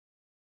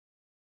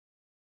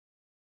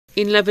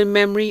In loving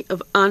memory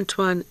of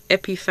Antoine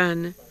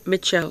Epiphane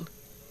Mitchel.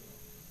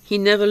 He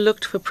never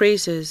looked for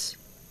praises,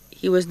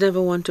 he was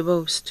never one to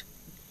boast.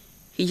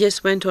 He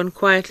just went on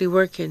quietly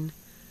working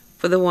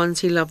for the ones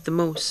he loved the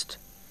most.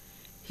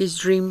 His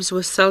dreams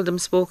were seldom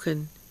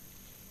spoken,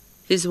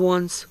 his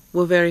wants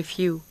were very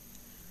few,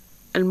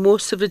 and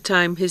most of the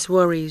time his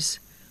worries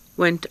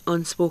went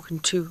unspoken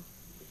too.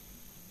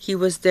 He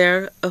was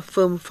there, a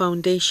firm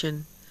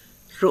foundation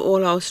through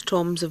all our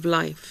storms of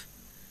life,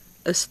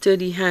 a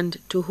sturdy hand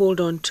to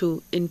hold on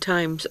to in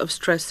times of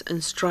stress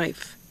and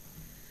strife.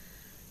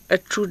 A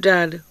true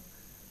dad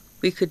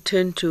we could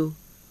turn to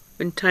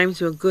when times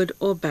were good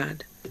or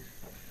bad.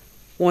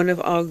 One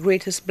of our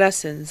greatest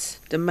blessings,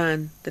 the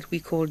man that we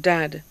call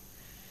Dad.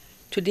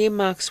 Today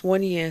marks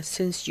 1 year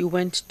since you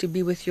went to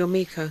be with your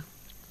Maker.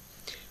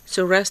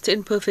 So rest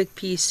in perfect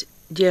peace,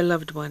 dear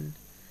loved one,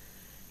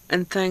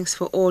 and thanks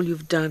for all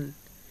you've done.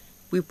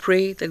 We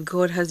pray that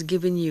God has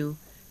given you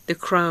the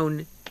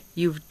crown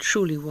you've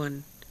truly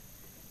won.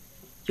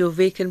 Your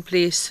vacant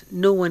place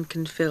no one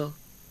can fill.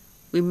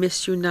 We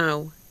miss you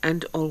now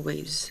and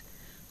always,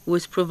 who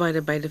is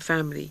provided by the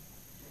family.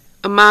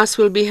 A Mass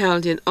will be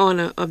held in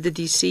honor of the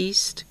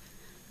deceased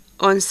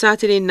on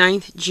Saturday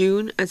 9th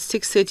June at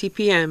 6:30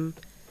 p.m.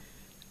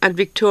 at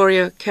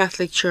Victoria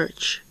Catholic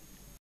Church.